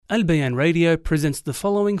Al Bayan Radio presents the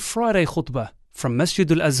following Friday khutbah from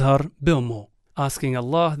Masjid Al-Azhar, Bilmo, asking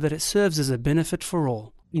Allah that it serves as a benefit for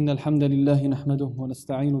all. إن الحمد لله نحمده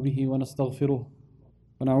ونستعين به ونستغفره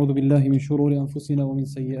ونعوذ بالله من شرور أنفسنا ومن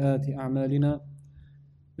سيئات أعمالنا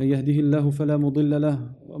من يهده الله فلا مضل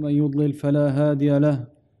له ومن يضلل فلا هادي له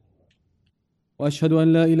وأشهد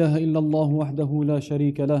أن لا إله إلا الله وحده لا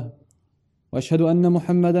شريك له وأشهد أن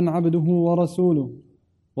محمدا عبده ورسوله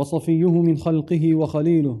وصفيه من خلقه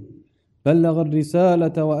وخليله بلغ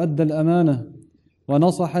الرسالة وأدى الأمانة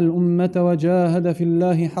ونصح الأمة وجاهد في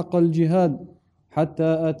الله حق الجهاد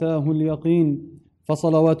حتى أتاه اليقين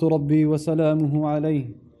فصلوات ربي وسلامه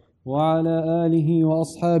عليه وعلى آله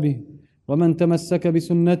وأصحابه ومن تمسك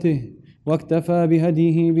بسنته واكتفى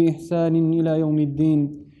بهديه بإحسان إلى يوم الدين.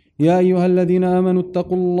 يا أيها الذين آمنوا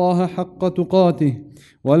اتقوا الله حق تقاته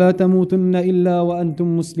ولا تموتن إلا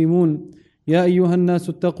وأنتم مسلمون. يا أيها الناس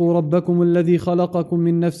اتقوا ربكم الذي خلقكم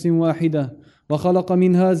من نفس واحدة وخلق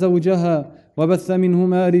منها زوجها وبث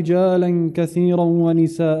منهما رجالا كثيرا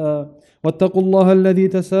ونساء واتقوا الله الذي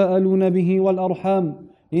تساءلون به والأرحام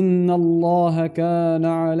إن الله كان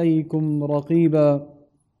عليكم رقيبا.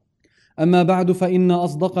 أما بعد فإن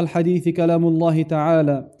أصدق الحديث كلام الله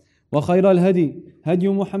تعالى وخير الهدي هدي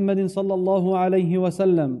محمد صلى الله عليه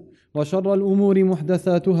وسلم وشر الأمور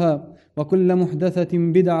محدثاتها وكل محدثة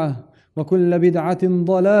بدعة وكل بدعة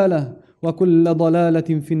ضلالة وكل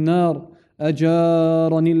ضلالة في النار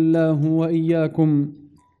أجارني الله وإياكم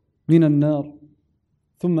من النار.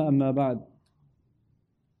 ثم أما بعد.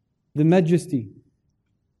 The majesty,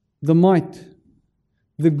 the might,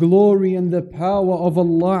 the glory and the power of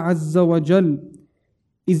Allah Azza wa Jal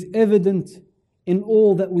is evident in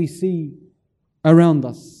all that we see around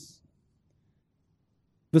us.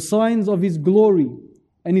 The signs of His glory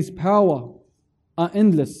and His power are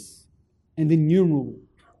endless and innumerable,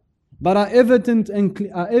 but are evident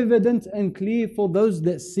and clear for those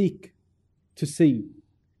that seek to see.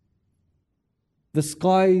 The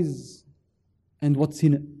skies and what's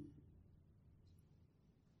in it,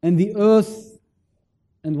 and the earth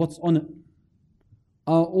and what's on it,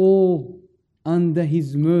 are all under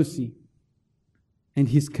His mercy and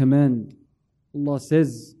His command. Allah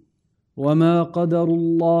says, وَمَا قَدَرُ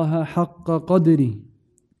اللَّهَ حَقَّ قَدْرِهِ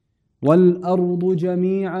وَالْأَرْضُ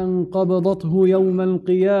جَمِيعًا قَبْضَتْهُ يَوْمَ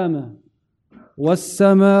الْقِيَامَةِ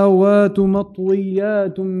وَالسَّمَاوَاتُ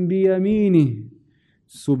مَطْوِيَّاتٌ بِيَمِينِهِ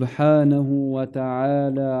سُبْحَانَهُ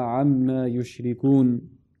وَتَعَالَى عَمَّا يُشْرِكُونَ.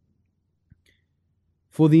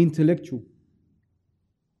 For the intellectual,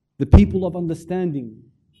 the people of understanding,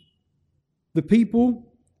 the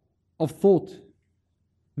people of thought,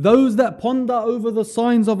 those that ponder over the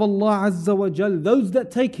signs of Allah Azza wa Jal, those that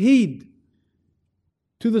take heed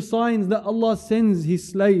to the signs that Allah sends His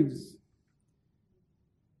slaves,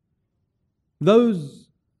 those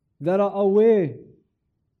that are aware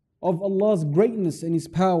of Allah's greatness and His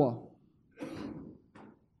power,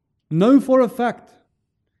 know for a fact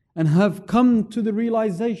and have come to the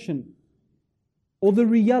realization or the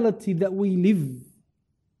reality that we live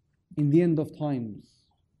in the end of times.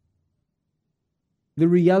 The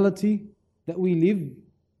reality that we live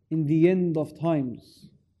in the end of times.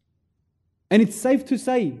 And it's safe to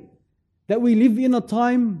say that we live in a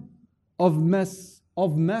time of mass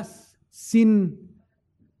sin,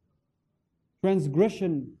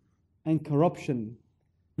 transgression and corruption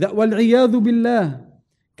that wal-iyadhu billah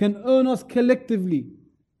can earn us collectively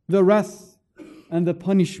the wrath and the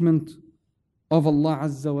punishment of Allah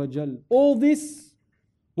Azza wa Jal. All this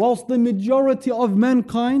whilst the majority of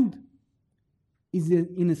mankind is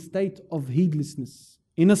in a state of heedlessness,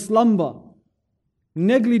 in a slumber,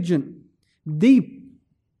 negligent, deep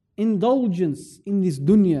indulgence in this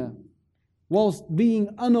dunya, whilst being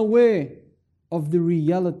unaware of the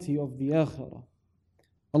reality of the akhirah.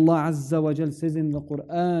 Allah Azza wa Jal says in the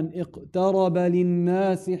Quran, اقترب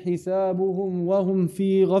للناس حسابهم وهم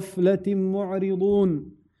في غفلة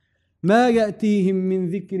معرضون ما يأتيهم من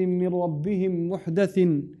ذكر من ربهم محدث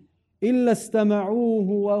إلا استمعوه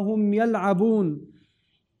وهم يلعبون.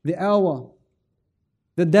 The hour,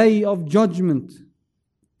 the day of judgment,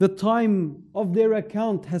 the time of their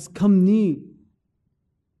account has come near,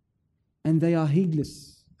 and they are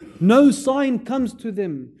heedless. No sign comes to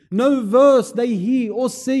them, no verse they hear or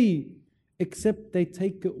see, except they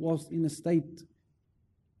take it whilst in a state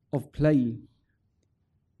of play,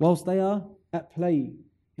 whilst they are at play,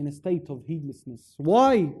 in a state of heedlessness.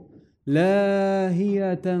 Why?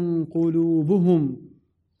 لاهية قلوبهم.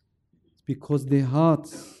 It's because their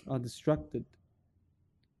hearts are distracted.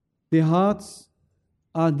 Their hearts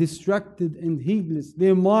are distracted and heedless.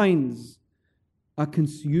 Their minds are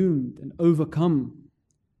consumed and overcome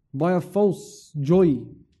by a false joy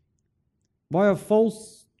by a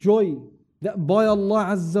false joy that by Allah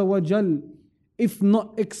Azza wa Jal, if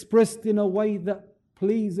not expressed in a way that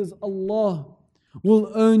pleases Allah,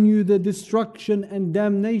 will earn you the destruction and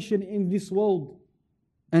damnation in this world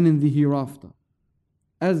and in the hereafter,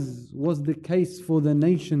 as was the case for the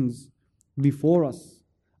nations before us.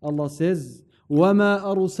 Allah says, وَمَا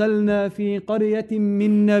أَرْسَلْنَا فِي قَرْيَةٍ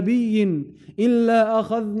مِّن نَّبِيٍّ إِلَّا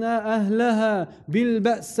أَخَذْنَا أَهْلَهَا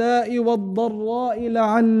بِالْبَأْسَاءِ وَالضَّرَّاءِ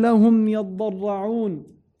لَعَلَّهُمْ يَضَّرَّعُونَ.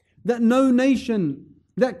 That no nation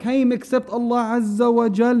that came except Allah Azza wa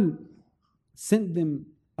Jal sent them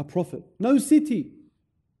a prophet. No city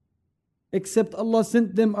except Allah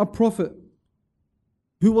sent them a prophet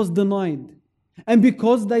who was denied. And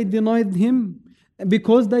because they denied him,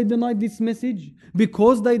 because they denied this message,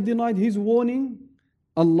 because they denied his warning,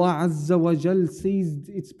 Allah Azza wa Jal seized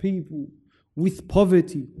its people with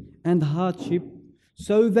poverty and hardship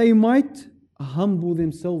so they might humble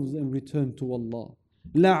themselves and return to Allah.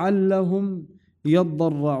 لَعَلَّهُمْ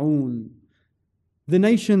يَضَّرَّعُونَ. The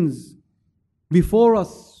nations before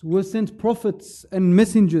us were sent prophets and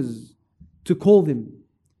messengers to call them,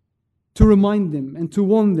 to remind them and to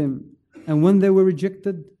warn them. And when they were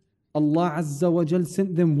rejected, Allah Azza wa Jal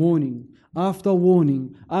sent them warning after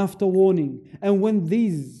warning after warning. And when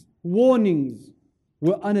these warnings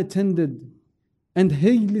were unattended and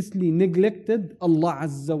heedlessly neglected, Allah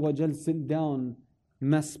Azza wa Jal sent down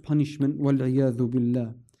mass punishment. وَالْعِيَاذُ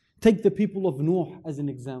بِاللَّهِ. Take the people of Nuh as an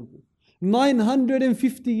example.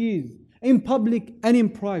 950 years in public and in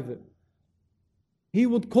private. He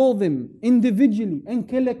would call them individually and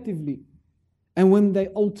collectively. And when they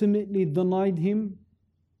ultimately denied him,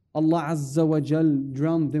 Allah Azza wa Jal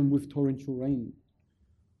drowned them with torrential rain.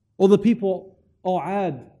 Or the people of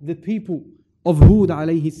Ad, the people of Hud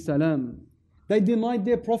alayhi salam, they denied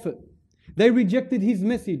their prophet. They rejected his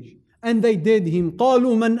message and they dared him.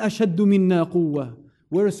 قَالُوا مَنْ أَشَدُّ مِنَّا قُوَّةً.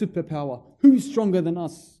 We're a superpower. Who is stronger than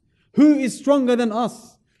us? Who is stronger than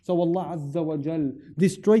us? So Allah Azza wa Jal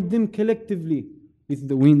destroyed them collectively with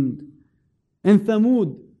the wind. And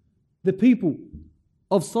Thamud, the people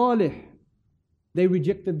of Salih, they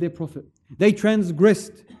rejected their prophet. They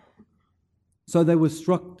transgressed. So they were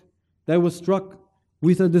struck. They were struck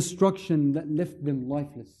with a destruction that left them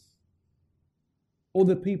lifeless. Or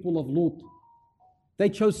the people of Lut, they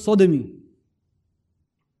chose sodomy.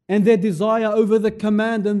 And their desire over the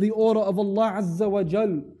command and the order of Allah Azza wa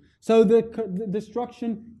Jal. So the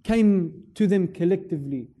destruction came to them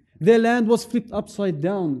collectively. Their land was flipped upside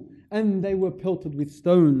down and they were pelted with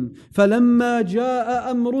stone. فَلَمَّا جَاءَ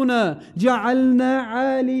أَمْرُنَا جَعَلْنَا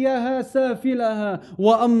عَالِيَهَا سَافِلَهَا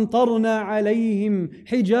وَأَمْطَرْنَا عَلَيْهِمْ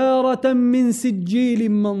حِجَارَةً مِّن سِجِّيلٍ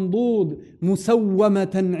مَّنضُودٍ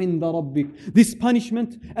مُسَوَّمَةً عِندَ رَبِّكَ. This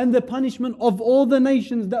punishment and the punishment of all the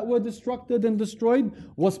nations that were destructed and destroyed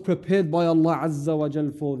was prepared by Allah Azza wa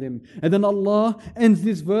Jal for them. And then Allah ends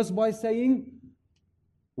this verse by saying,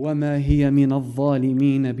 وَمَا هِيَ مِنَ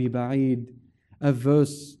الظَّالِمِينَ بِبَعِيدٍ. A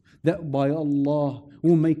verse that by Allah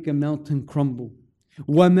will make a mountain crumble.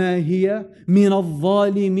 وَمَا هِيَ مِنَ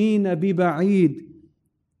الظَّالِمِينَ بِبَعِيدٍ.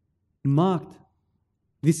 Marked,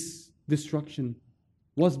 this destruction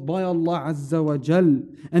was by Allah Azza wa Jal,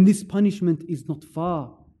 and this punishment is not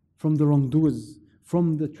far from the wrongdoers,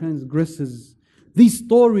 from the transgressors. These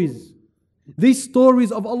stories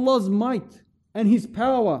of Allah's might and His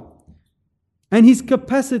power and His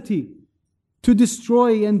capacity to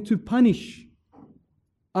destroy and to punish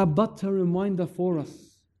are but a reminder for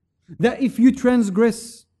us that if you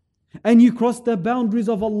transgress and you cross the boundaries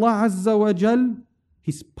of Allah Azza wa Jal,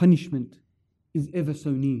 His punishment is ever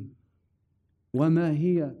so near. وَمَا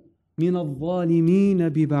هِيَ مِنَ الظَّالِمِينَ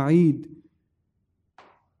بِبَعِيدٍ.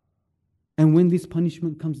 And when this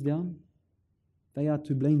punishment comes down, they are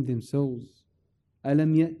to blame themselves.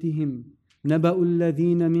 أَلَمْ يَأْتِهِمْ نبأ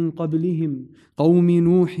الذين من قبلهم قوم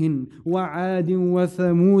نوح وعاد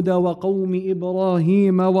وثمود وقوم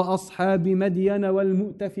إبراهيم وأصحاب مدين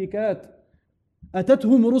والمؤتفكات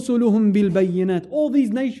أتتهم رسلهم بالبينات. All these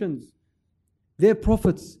nations, their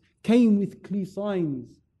prophets came with clear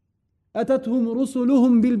signs. أتتهم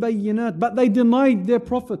رسلهم بالبينات. But they denied their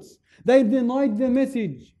prophets. They denied their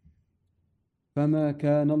message. فما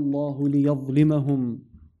كان الله ليظلمهم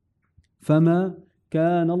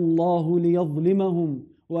كان الله ليظلمهم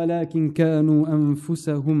ولكن كانوا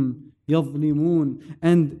أنفسهم يظلمون.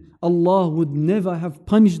 And Allah would never have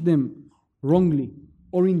punished them wrongly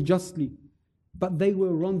or unjustly, but they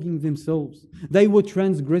were wronging themselves. They were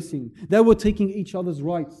transgressing. They were taking each other's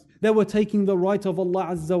rights. They were taking the right of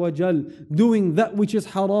Allah Azza wa Jal, doing that which is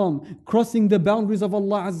haram, crossing the boundaries of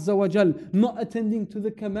Allah Azza wa Jal, not attending to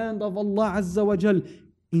the command of Allah Azza wa Jal.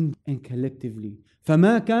 and collectively.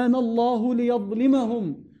 فَمَا كَانَ اللَّهُ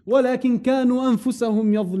لِيَظْلِمَهُمْ وَلَكِنْ كَانُوا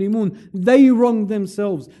أَنفُسَهُمْ يَظْلِمُونَ. They wronged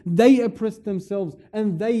themselves, they oppressed themselves,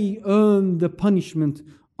 and they earned the punishment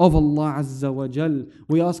of Allah Azza wa Jal.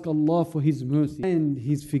 We ask Allah for His mercy and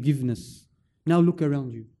His forgiveness. Now look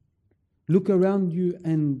around you. Look around you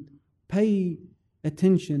and pay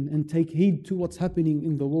attention and take heed to what's happening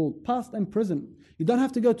in the world, past and present. You don't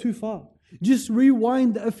have to go too far. Just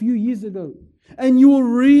rewind a few years ago and you will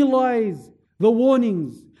realize the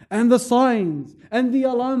warnings and the signs and the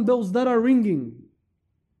alarm bells that are ringing.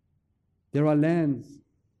 There are lands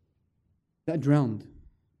that drowned,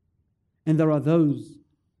 and there are those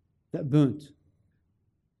that burnt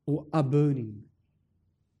or are burning.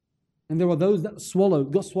 And there are those that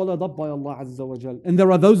got swallowed up by Allah Azza wa Jal. And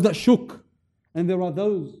there are those that shook. And there are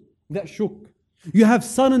those that shook. You have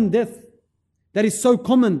sudden death that is so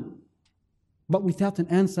common, but without an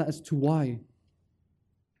answer as to why.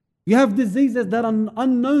 You have diseases that are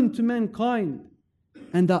unknown to mankind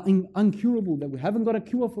and are incurable, that we haven't got a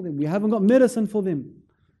cure for them. We haven't got medicine for them.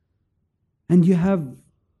 And you have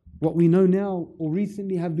what we know now or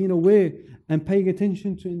recently have been aware and paying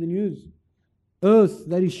attention to in the news. Earth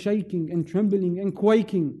that is shaking and trembling and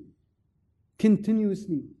quaking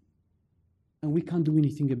continuously. And we can't do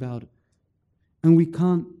anything about it. And we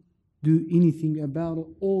can't do anything about it.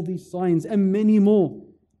 All these signs and many more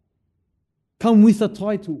come with a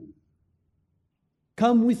title.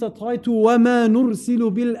 Come with a title. وَمَا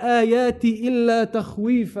نُرْسِلُ بِالْآيَاتِ إِلَّا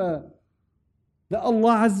تَخْوِيفًا. That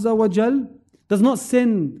Allah Azza wa Jal does not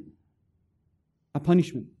send a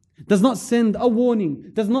punishment, does not send a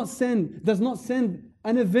warning, does not send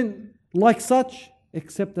an event like such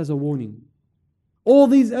except as a warning. All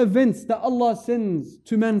these events that Allah sends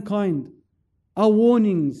to mankind are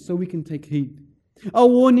warnings so we can take heed, are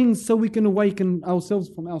warnings so we can awaken ourselves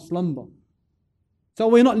from our slumber, so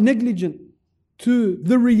we're not negligent to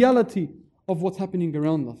the reality of what's happening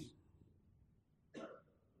around us.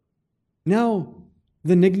 Now,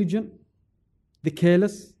 the negligent, the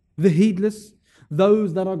careless, the heedless,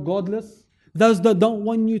 those that are godless, those that don't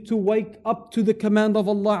want you to wake up to the command of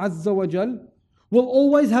Allah Azza wa Jal, will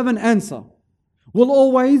always have an answer, will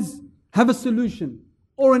always have a solution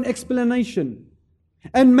or an explanation.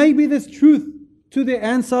 And maybe there's truth to their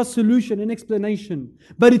answer, solution, and explanation,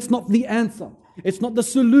 but it's not the answer. It's not the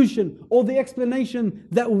solution or the explanation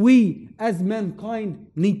that we as mankind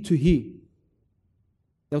need to hear.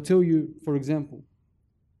 They'll tell you, for example,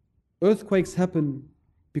 earthquakes happen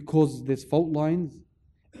because there's fault lines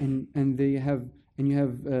and you have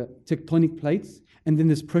tectonic plates, and then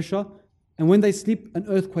there's pressure, and when they slip, an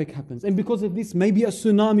earthquake happens, and because of this maybe a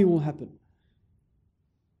tsunami will happen.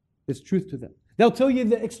 There's truth to that. They'll tell you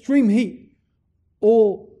the extreme heat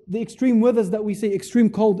or the extreme weathers that we see, extreme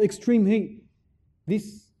cold, extreme heat,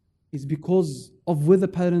 this is because of weather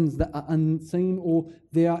patterns that are unseen, or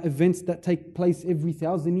there are events that take place every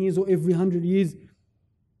 1,000 years or every 100 years.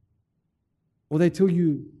 Or they tell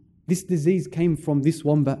you this disease came from this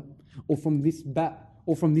wombat, or from this bat,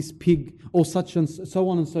 or from this pig, or such and so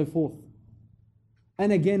on and so forth.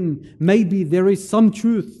 And again, maybe there is some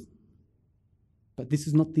truth, but this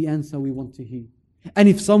is not the answer we want to hear. And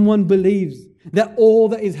if someone believes that all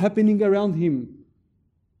that is happening around him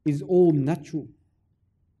is all natural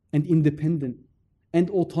and independent and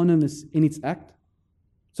autonomous in its act,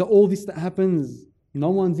 so all this that happens, no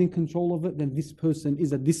one's in control of it, then this person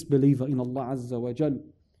is a disbeliever in Allah Azza wa Jal.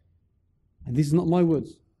 And these are not my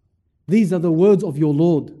words. These are the words of your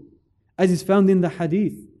Lord. As is found in the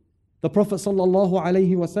hadith, the Prophet sallallahu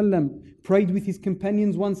alaihi wasallam prayed with his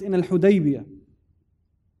companions once in Al-Hudaybiyah.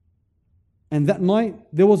 And that night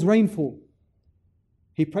there was rainfall.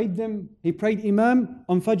 He prayed Imam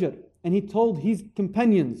on Fajr, and he told his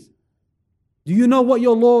companions, do you know what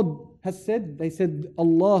your Lord has said? They said,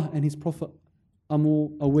 Allah and His Prophet are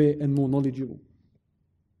more aware and more knowledgeable.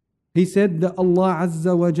 He said that Allah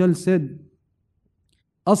Azza wa Jal said,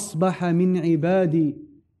 أصبح من عبادي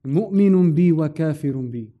مؤمن بي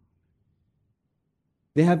وكافر بي.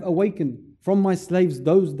 They have awakened from my slaves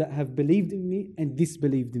those that have believed in me and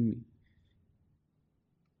disbelieved in me.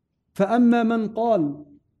 فأما من قال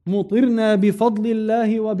مطرنا بفضل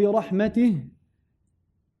الله وبرحمته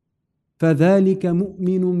فذلك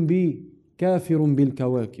مؤمن بي كافر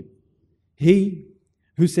بالكواكب. He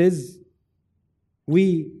who says,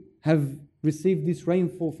 we have received this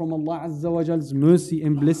rainfall from Allah Azza wa Jal's mercy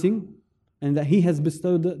and blessing, and that He has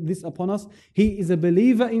bestowed this upon us, he is a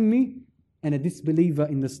believer in me and a disbeliever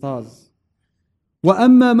in the stars.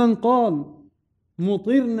 وَأَمَّا مَنْ قَالْ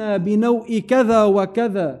مُطِرْنَا بِنَوْءِ كَذَا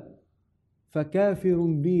وَكَذَا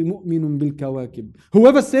فَكَافِرٌ بِي مُؤْمِنٌ بِالْكَوَاكِبِ.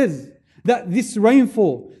 Whoever says that this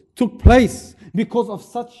rainfall took place because of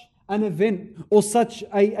such an event or such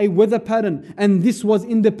a weather pattern, and this was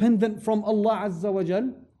independent from Allah Azza wa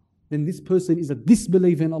Jal, then this person is a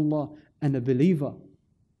disbeliever in Allah and a believer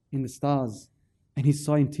in the stars and his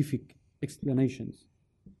scientific explanations.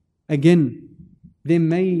 Again, there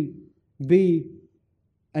may be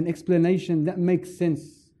an explanation that makes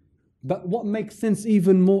sense, but what makes sense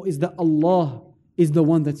even more is that Allah is the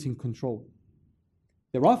one that's in control.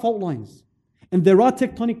 There are fault lines and there are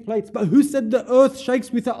tectonic plates, but who said the earth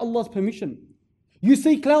shakes without Allah's permission? You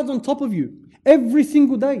see clouds on top of you every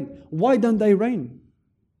single day. Why don't they rain?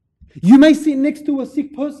 You may sit next to a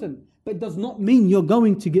sick person, but it does not mean you're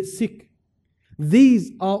going to get sick.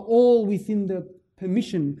 These are all within the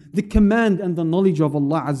permission, the command and the knowledge of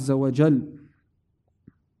Allah Azza wa Jal.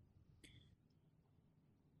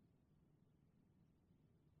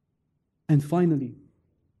 And finally,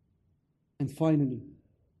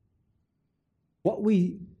 what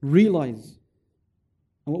we realize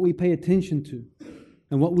and what we pay attention to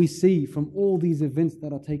and what we see from all these events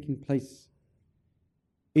that are taking place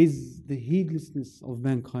is the heedlessness of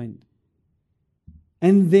mankind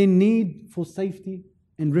and their need for safety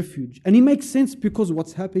and refuge. And it makes sense because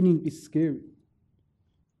what's happening is scary.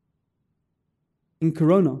 In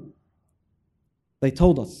Corona, they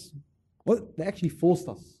told us, well, they actually forced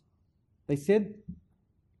us. They said,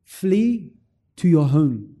 flee to your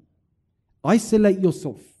home. Isolate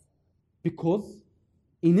yourself, because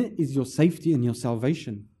in it is your safety and your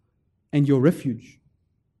salvation and your refuge.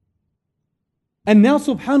 And now,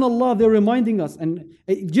 subhanAllah, they're reminding us, and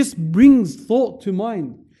it just brings thought to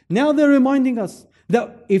mind. Now they're reminding us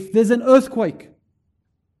that if there's an earthquake,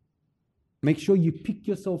 make sure you pick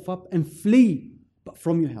yourself up and flee, but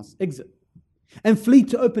from your house, exit. And flee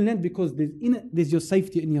to open land, because in it there's your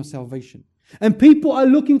safety and your salvation. And people are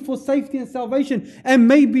looking for safety and salvation. And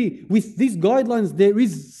maybe with these guidelines there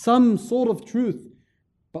is some sort of truth.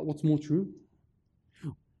 But what's more true?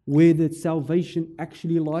 Where the salvation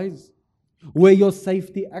actually lies, where your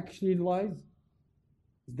safety actually lies,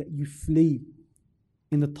 is that you flee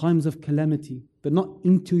in the times of calamity, but not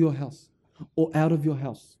into your house or out of your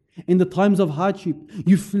house. In the times of hardship,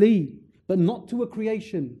 you flee, but not to a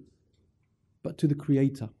creation, but to the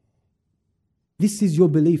Creator. This is your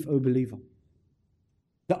belief, O believer.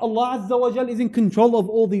 That Allah Azza wa Jal is in control of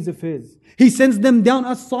all these affairs. He sends them down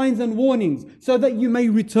as signs and warnings so that you may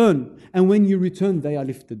return. And when you return, they are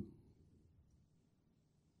lifted.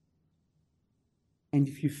 And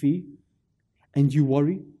if you fear and you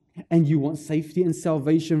worry and you want safety and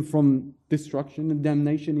salvation from destruction and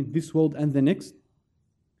damnation in this world and the next,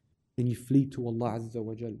 then you flee to Allah Azza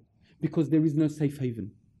wa Jal. Because there is no safe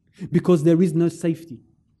haven. Because there is no safety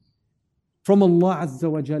from Allah Azza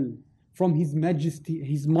wa Jal, from His majesty,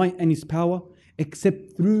 His might and His power,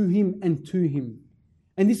 except through Him and to Him.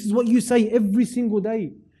 And this is what you say every single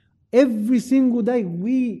day. Every single day,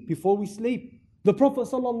 before we sleep, the Prophet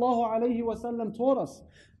ﷺ taught us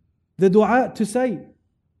the dua to say.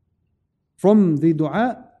 From the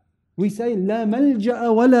dua, we say, لا ملجأ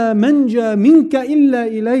ولا منجا منك إلا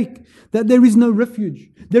إليك. That there is no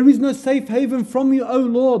refuge, there is no safe haven from you, O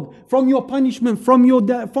Lord, from your punishment, from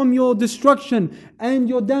your destruction and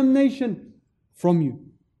your damnation, from you,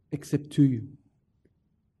 except to you.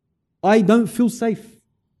 I don't feel safe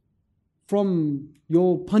from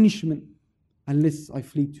your punishment unless I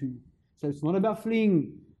flee to you. So it's not about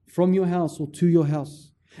fleeing from your house or to your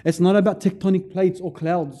house. It's not about tectonic plates or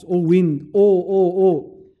clouds or wind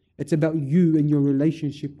or. It's about you and your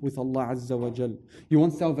relationship with Allah Azza wa Jal. You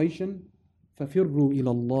want salvation? فَفِرُّوا إِلَى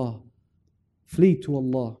اللَّهِ. Flee to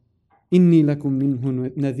Allah. إِنِّي لَكُم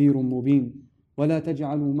مِّنْهُ نَذِيرٌ مُبِينٌ وَلَا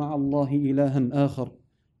تَجْعَلُوا مَعَ اللَّهِ إِلَهًا آخَرَ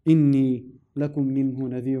إِنِّي لَكُم مِّنْهُ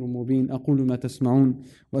نَذِيرٌ مُبِينٌ أقول ما تسمعون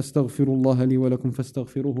وأستغفر الله لي ولكم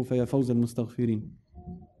فاستغفروه فيا فوز المستغفرين.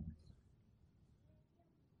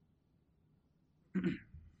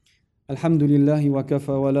 الحمد لله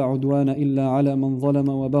وكفى ولا عدوان إلا على من ظلم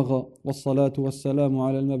وبغى والصلاة والسلام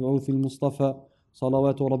على المبعوث المصطفى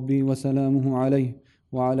صلوات ربي وسلامه عليه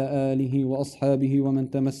وعلى آله وأصحابه ومن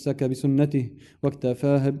تمسك بسنته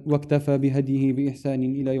واكتفى بهديه بإحسان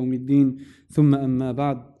إلى يوم الدين ثم أما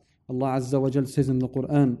بعد. Allah Azza wa Jal says in the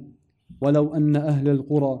Quran, وَلَوْ أَنَّ أَهْلَ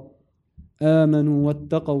الْقُرَى آمَنُوا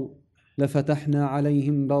وَاتَّقَوْا لَفَتَحْنَا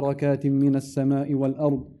عَلَيْهِمْ بَرَكَاتٍ مِّنَ السَّمَاءِ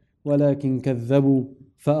وَالْأَرْضِ وَلَكِنْ كَذَّبُوا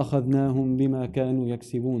فَأَخَذْنَاهُمْ بِمَا كَانُوا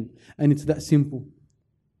يَكْسِبُونَ. And it's that simple.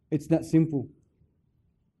 It's that simple.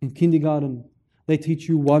 In kindergarten, they teach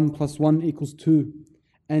you 1 + 1 = 2.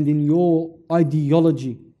 And in your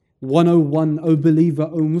ideology, 101, O believer,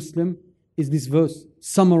 O Muslim, is this verse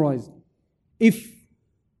summarized. If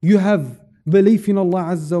you have belief in Allah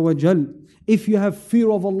Azza wa Jal, if you have fear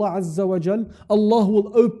of Allah Azza wa Jal, Allah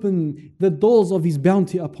will open the doors of His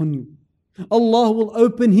bounty upon you. Allah will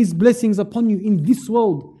open His blessings upon you in this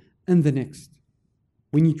world and the next.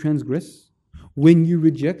 When you transgress, when you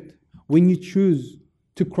reject, when you choose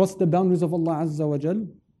to cross the boundaries of Allah Azza wa Jal,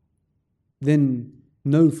 then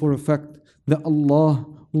know for a fact that Allah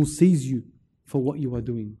will seize you for what you are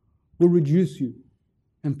doing, will reduce you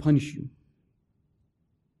and punish you.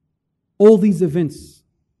 All these events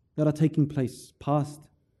that are taking place, past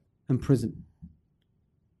and present,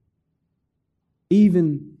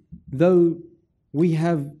 even though we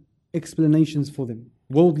have explanations for them,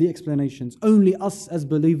 worldly explanations, only us as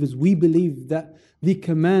believers, we believe that the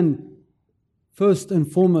command first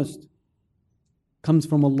and foremost comes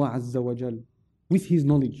from Allah Azza wa Jal with His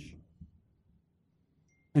knowledge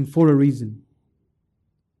and for a reason.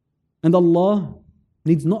 And Allah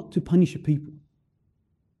needs not to punish a people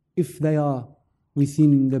if they are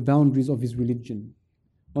within the boundaries of His religion.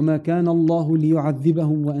 وَمَا كَانَ اللَّهُ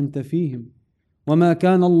لِيُعَذِّبَهُمْ وَأَنْتَ فِيهِمْ وَمَا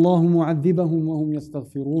كَانَ اللَّهُ مُعَذِّبَهُمْ وَهُمْ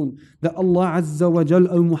يَسْتَغْفِرُونَ. That Allah Azza wa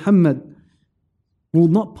Jal, O Muhammad, will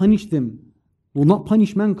not punish them, will not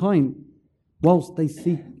punish mankind whilst they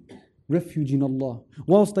seek refuge in Allah,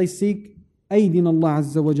 whilst they seek aid in Allah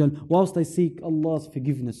Azza wa Jal, whilst they seek Allah's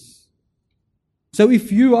forgiveness. So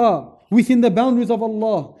if you are within the boundaries of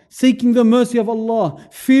Allah, seeking the mercy of Allah,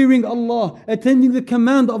 fearing Allah, attending the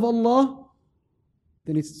command of Allah,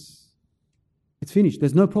 then it's finished.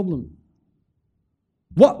 There's no problem.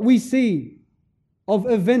 What we see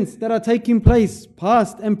of events that are taking place,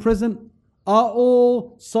 past and present, are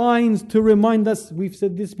all signs to remind us. We've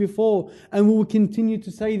said this before, and we will continue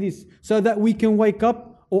to say this so that we can wake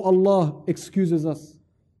up, or Allah excuses us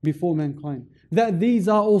before mankind. That these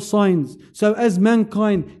are all signs. So as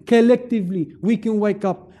mankind, collectively, we can wake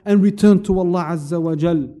up and return to Allah Azza wa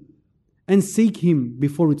Jal and seek Him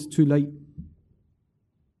before it's too late.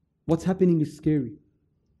 What's happening is scary.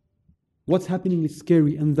 What's happening is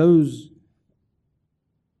scary, and those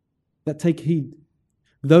that take heed,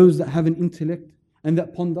 those that have an intellect and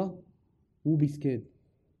that ponder, will be scared.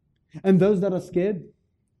 And those that are scared,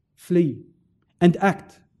 flee and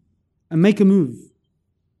act and make a move.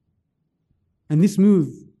 And this move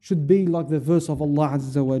should be like the verse of Allah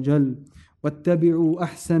Azza wa Jal, وَاتَّبِعُوا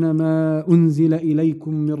أَحْسَنَ مَا أُنزِلَ إِلَيْكُم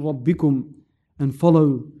مِّن رَبِّكُمْ, and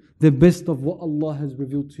follow the best of what Allah has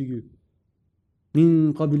revealed to you.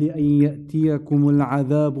 مِن قَبْلِ أَن يَأْتِيَكُمُ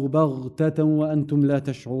الْعَذَابُ بَغْتَةً وَأَنْتُمْ لَا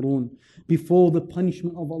تَشْعُرُونَ. Before the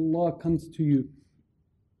punishment of Allah comes to you.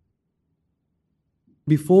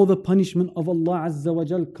 Before the punishment of Allah Azza wa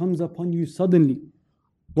Jal comes upon you suddenly,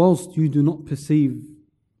 whilst you do not perceive.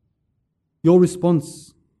 Your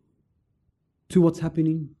response to what's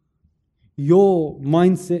happening, your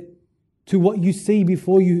mindset to what you see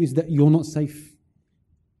before you is that you're not safe.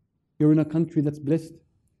 You're in a country that's blessed,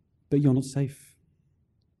 but you're not safe.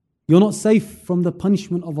 You're not safe from the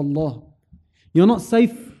punishment of Allah. You're not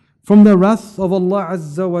safe from the wrath of Allah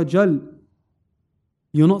Azza wa Jal.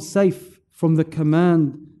 You're not safe from the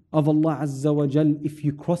command of Allah Azza wa Jal if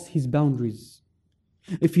you cross His boundaries.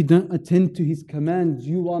 If you don't attend to His commands,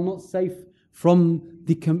 you are not safe from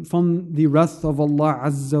the wrath of Allah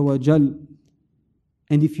Azza wa Jal.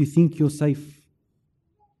 And if you think you're safe,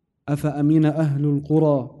 أَفَأَمِنَ أَهْلُ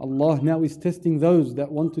الْقُرَى. Allah now is testing those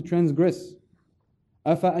that want to transgress.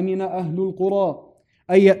 أَفَأَمِنَ أَهْلُ الْقُرَى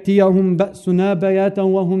أَن يَأْتِيَهُمْ بَأْسُنَا بَيَاتًا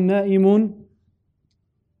وَهُمْ نَائِمُونَ.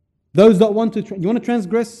 Those that want to, you want to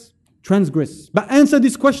transgress? Transgress. But answer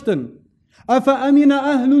this question. أَفَأَمِنَ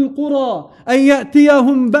أَهْلُ الْقُرَى أَن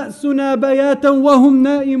يَأْتِيَهُمْ بَأْسُنَا بَيَاتًا وَهُمْ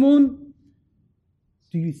نَائِمُونَ.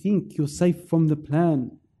 Do you think you're safe from the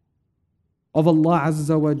plan of Allah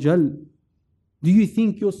Azza wa Jal? Do you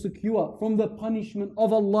think you're secure from the punishment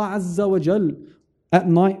of Allah Azza wa Jal at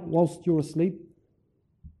night whilst you're asleep?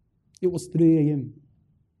 It was 3 a.m.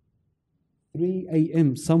 3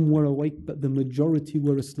 a.m. Some were awake, but the majority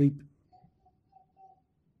were asleep.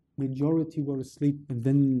 Majority were asleep, and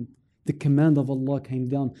then the command of Allah came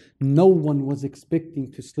down. No one was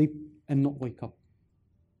expecting to sleep and not wake up.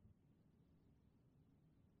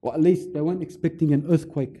 Or at least they weren't expecting an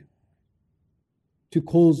earthquake to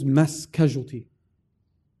cause mass casualty.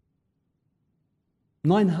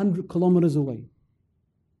 900 kilometers away,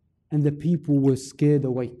 and the people were scared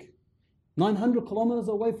awake. 900 kilometers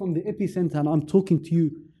away from the epicenter, and I'm talking to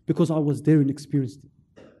you because I was there and experienced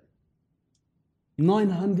it.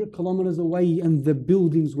 900 kilometers away, and the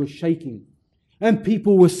buildings were shaking, and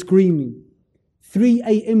people were screaming. 3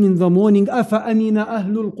 a.m. in the morning, أَفَأَمِنَ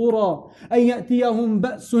أَهْلُ الْقُرَى أَن يَأْتِيَهُمْ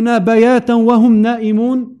بَأْسُنَا بَيَاتًا وَهُمْ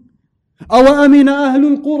نَائِمُونَ أَوَأَمِنَ أَهْلُ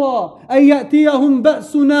الْقُرَى أَن يَأْتِيَهُمْ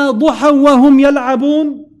بَأْسُنَا ضُحًى وَهُمْ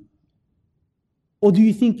يَلْعَبُونَ. Or do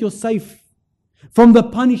you think you're safe from the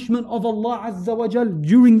punishment of Allah Azza wa Jal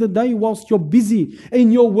during the day whilst you're busy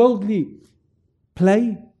in your worldly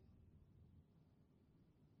play?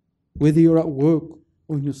 Whether you're at work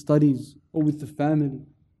or in your studies or with the family.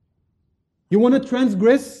 You want to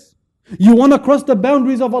transgress? You want to cross the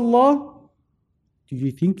boundaries of Allah? Do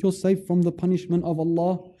you think you're safe from the punishment of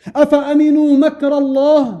Allah? أَفَأَمِنُوا مَكْرَ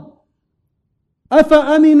اللَّهِ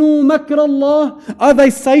أَفَأَمِنُوا مَكْرَ اللَّهِ. Are they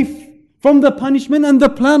safe from the punishment and the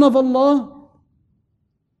plan of Allah?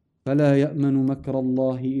 فَلَا يَأْمَنُ مَكْرَ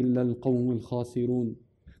اللَّهِ إِلَّا الْقَوْمُ الْخَاسِرُونَ.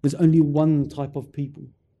 There's only one type of people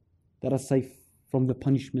that are safe from the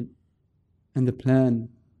punishment and the plan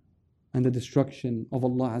and the destruction of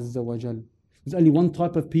Allah Azza wa Jal. There's only one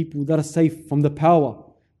type of people that are safe from the power,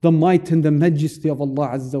 the might and the majesty of Allah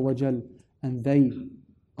Azza wa Jal. And they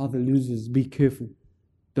are the losers. Be careful.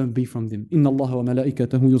 Don't be from them. إن الله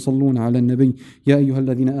وملائكته يصلون على النبي يا أيها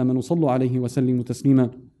الذين آمنوا صلوا عليه وسلموا تسليما.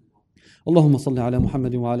 اللهم صل على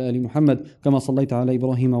محمد وعلى آل محمد كما صليت على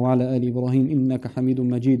إبراهيم وعلى آل إبراهيم إنك حميد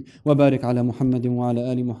مجيد. وبارك على محمد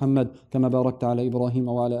وعلى آل محمد كما باركت على إبراهيم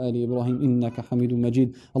وعلى آل إبراهيم إنك حميد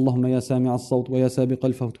مجيد. اللهم يا سامع الصوت ويا سابق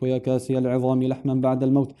الفوت ويا كاسي العظام لحما بعد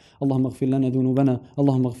الموت، اللهم اغفر لنا ذنوبنا،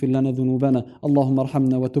 اللهم اغفر لنا ذنوبنا، اللهم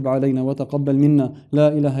ارحمنا وتب علينا وتقبل منا. لا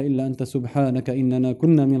إله إلا أنت سبحانك إننا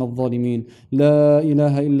كنا من الظالمين. لا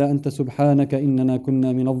إله إلا أنت سبحانك إننا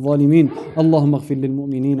كنا من الظالمين. اللهم اغفر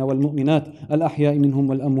للمؤمنين والمؤمنات الأحياء منهم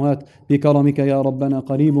والأموات بكرمك يا ربنا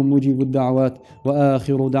قريب مجيب الدعوات.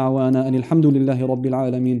 وآخر دعوانا أن الحمد لله رب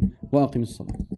العالمين وأقم الصلاة.